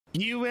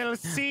You will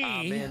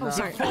see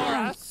before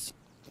us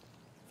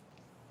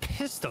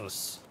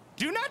pistols.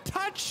 Do not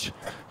touch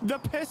the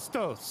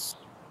pistols.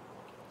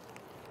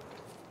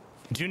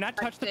 Do not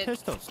touch the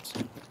pistols.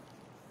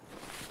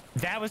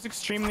 That was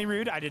extremely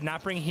rude. I did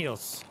not bring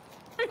heels.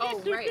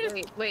 Oh, right.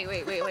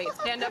 Wait.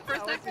 Stand up for a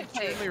second.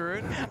 Extremely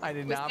rude. I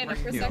did not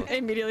bring heels.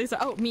 Immediately so.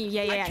 Oh, me.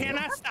 Yeah. I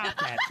cannot stop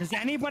that. Does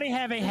anybody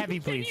have a heavy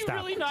bleed stop? Can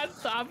you really not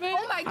stop it?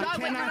 Oh my God,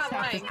 wait, you're not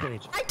lying.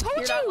 I told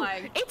You're you. not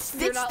lying. It's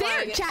You're not there.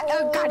 lying. Chat.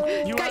 Oh God.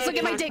 You Guys, are look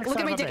at my a dick. Look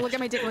at my dick. son Look at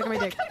my dick. Look at my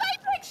dick.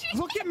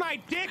 Look at my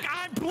dick.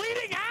 I'm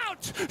bleeding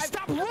out.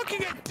 Stop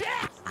looking at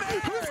dick.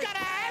 Who's got a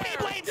heavy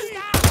blade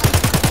stop?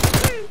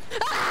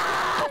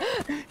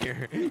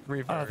 Here,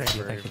 Oh, thank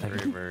you. Look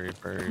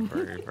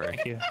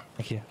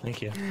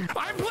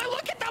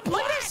at the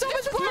blood. There's so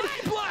much blood.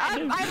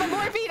 I have a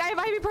morphine. I have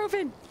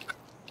ibuprofen.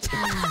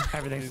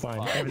 Everything's fine.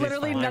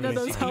 Literally none of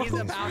those help. He's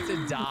about to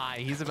die.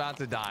 He's about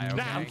to die. Okay?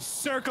 Now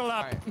circle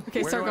up. Right.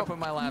 Okay, Where circle. do I put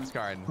my labs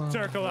card?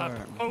 Circle up.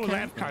 Oh,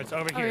 lamp cards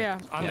over here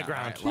on the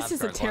ground. Right, This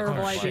is a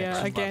terrible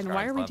idea. Again,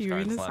 why are we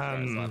doing this?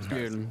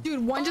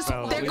 Dude, one just.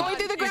 They're going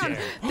through the ground.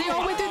 They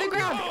all went through the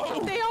ground.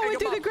 They all went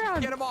through the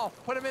ground. Get them all.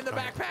 Put them in the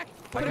backpack.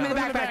 Put them in the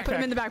backpack. Put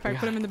them in the backpack.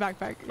 Put them in the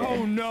backpack.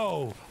 Oh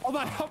no. Hold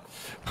on.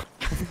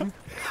 Oh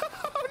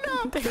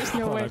no. There's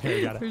no way.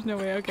 There's no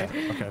way. Okay.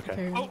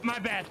 Oh, my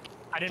bad.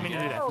 I didn't mean to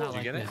do that. Did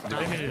you get it? I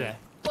didn't mean to do that.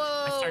 Whoa.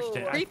 I searched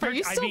it. Reef, are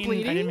you still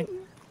bleeding?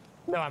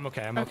 No, I'm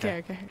okay. I'm okay.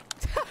 Okay.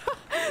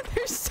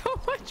 There's so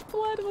much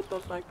blood. What the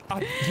fuck?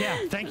 Yeah.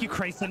 Thank you,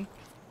 Grayson.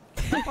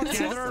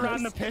 Gather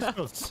around the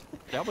pistols.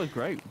 That was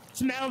great.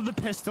 Smell the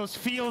pistols.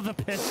 Feel the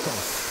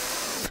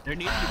pistols. There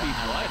needs to be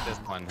blood. This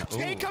one.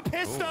 Take a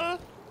pistol.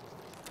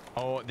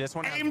 Oh, this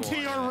one. Aim to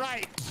your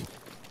right.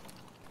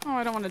 Oh,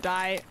 I don't want to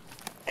die.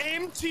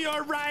 Aim to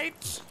your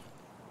right.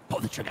 Pull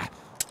the trigger.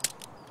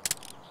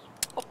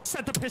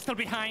 Set the pistol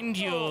behind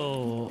you.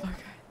 Okay.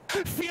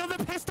 Feel the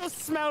pistols.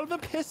 Smell the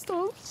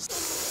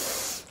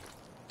pistols.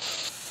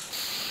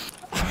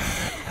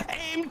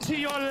 Aim to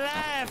your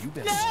left.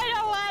 No, I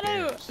don't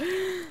want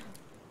to.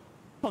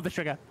 Pull the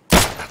trigger.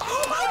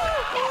 Oh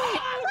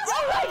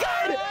my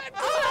God!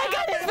 Oh my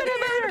God! There's been a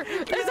murder!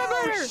 There's a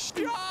murder!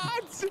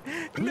 Shot!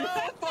 No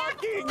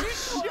fucking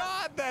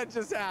shot that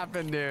just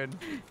happened, dude.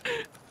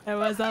 It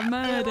was a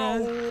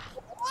murder.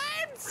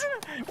 What?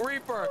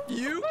 Reaper,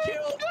 you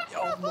killed.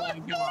 Oh my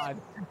God.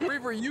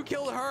 Reaper, you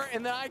killed her,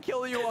 and then I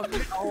killed you.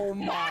 Oh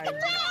my God.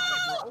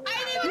 I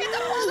didn't even get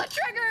to pull the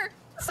trigger.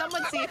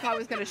 Someone see if I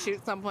was gonna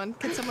shoot someone.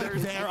 Can someone?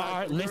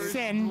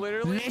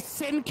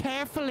 Listen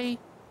carefully.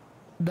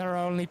 There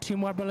are only 2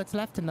 more bullets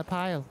left in the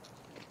pile.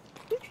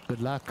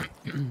 Good luck.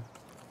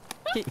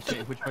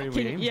 Which way are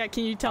we aiming? Yeah,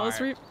 can you tell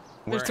us, Reap?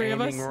 There's 3 of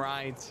us.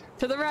 Right.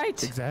 To the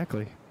right.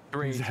 Exactly.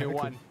 3, 2,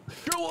 1.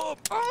 Go up!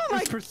 Oh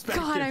my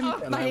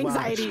God, my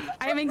anxiety.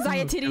 I have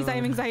anxiety titties. I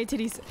have anxiety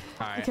titties.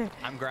 All right. Okay.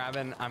 I'm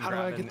grabbing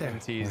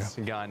MT's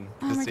gun.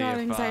 Oh my God,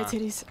 anxiety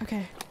titties.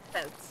 Okay.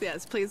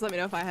 Yes, please let me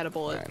know if I had a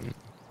bullet.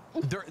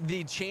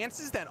 The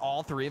chances that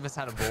all 3 of us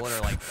had a bullet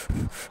are like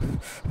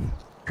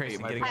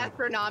crazy.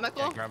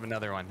 Astronomical. Yeah, grab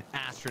another one.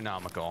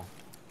 Astronomical.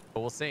 But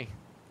we'll see.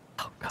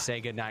 Oh,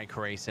 say goodnight,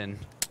 Grayson.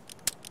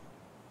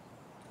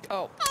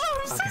 Oh.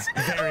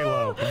 Very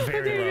low.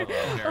 Very low.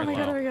 Oh my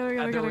God, oh my God, oh my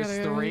God. There was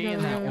 3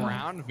 in that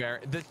round.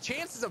 The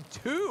chances of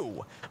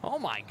 2. Oh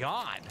my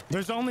God.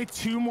 There's only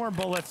 2 more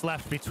bullets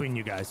left between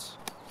you guys.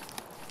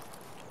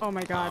 Oh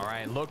my God. All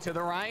right, look to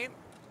the right.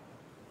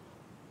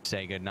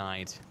 Say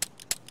goodnight.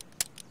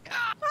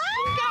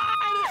 Oh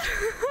God.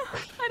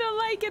 I don't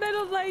like it. I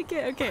don't like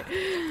it. Okay.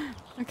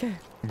 Okay.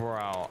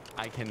 Bro,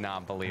 I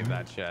cannot believe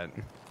that shit.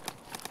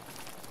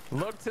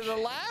 Look to the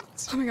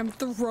left. Oh my God, I'm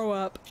gonna throw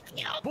up.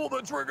 Pull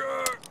the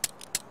trigger.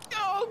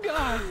 Oh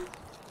God.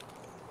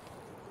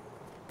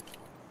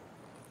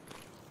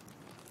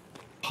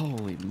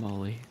 Holy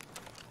moly.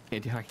 I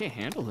can't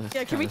handle this.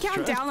 Yeah, can we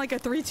count down like a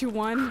 3, 2,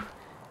 1?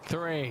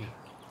 3.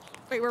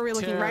 Wait, where are we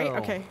looking? Right?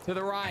 Okay. To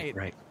the right.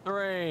 Right.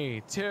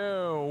 3,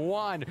 2,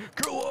 1.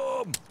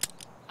 Kill him.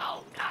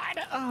 Oh God.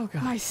 Oh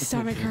God. My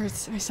stomach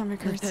hurts. My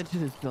stomach hurts. The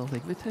tension is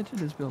building. The tension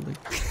is building.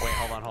 Wait,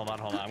 hold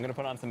on. I'm gonna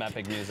put on some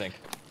epic music.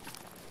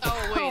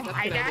 Oh wait, that's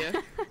a good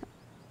idea.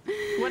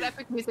 What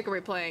epic music are we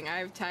playing? I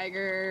have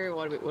Tiger.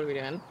 What are we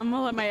doing? I'm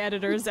gonna let my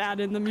editors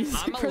add in the music.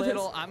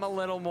 I'm a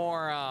little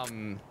more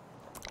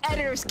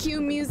Editors,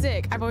 cue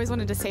music. I've always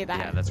wanted to say that.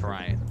 Yeah, that's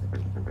right.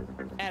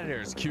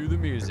 Editors, cue the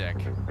music.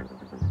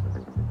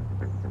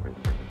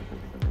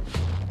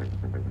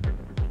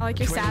 I like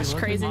your sash,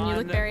 Crazy. You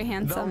look very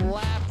handsome. The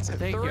left.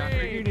 Thank you.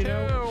 3, 2, 1.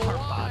 Our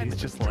body's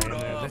just laying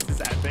there. This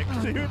is epic,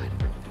 dude.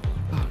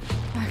 Oh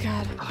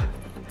God.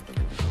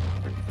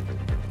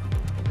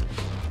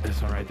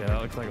 This one right there.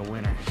 That looks like a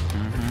winner.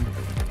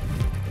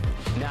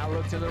 Now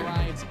look to the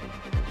right.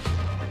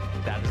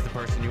 That is the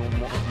person you will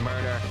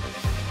murder.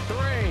 3,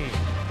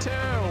 2,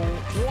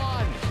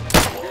 1.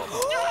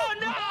 Oh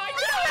no! Oh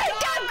my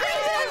God,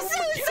 Crazy! I'm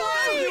so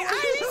sorry.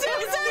 I'm so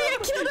sorry. I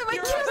killed him.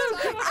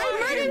 I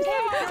murdered him.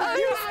 Oh,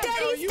 he's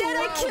dead. He's dead.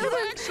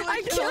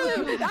 I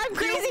killed him. I'm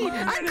crazy.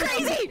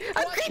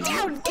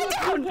 Get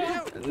down.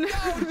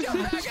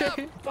 Jump back up.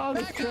 Oh,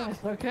 this Back up.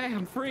 stress. Okay,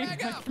 I'm free.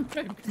 Back up.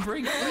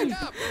 Bring Back me.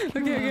 up.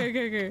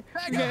 Okay.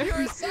 Back up.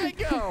 You're a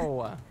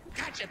psycho.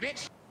 Gotcha,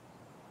 bitch.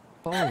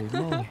 Holy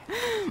moly.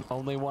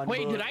 Only one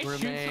Wait, bullet did I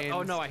shoot? remains.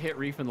 Oh no, I hit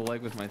Reef in the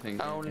leg with my thing.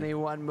 Only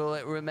one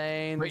bullet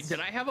remains. Wait, did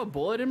I have a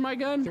bullet in my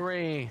gun?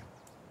 3,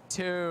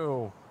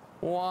 2,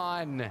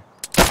 1.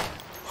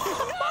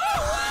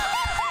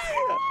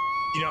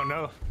 You don't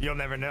know. You'll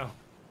never know.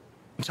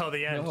 Until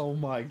the end. Oh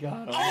my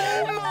god.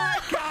 Oh my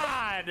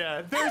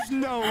god! There's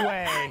no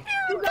way.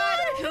 You got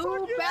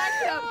 2 back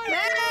to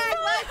back.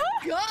 Let's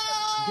go.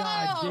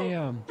 God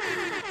damn.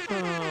 Oh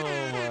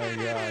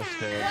my gosh,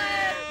 dude.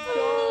 Let's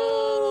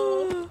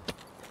go.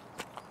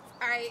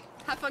 All right,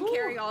 have fun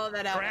carrying all of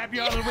that out. Grab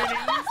your winnings.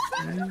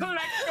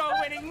 Let's go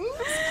winnings.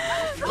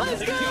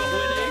 Let's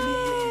go.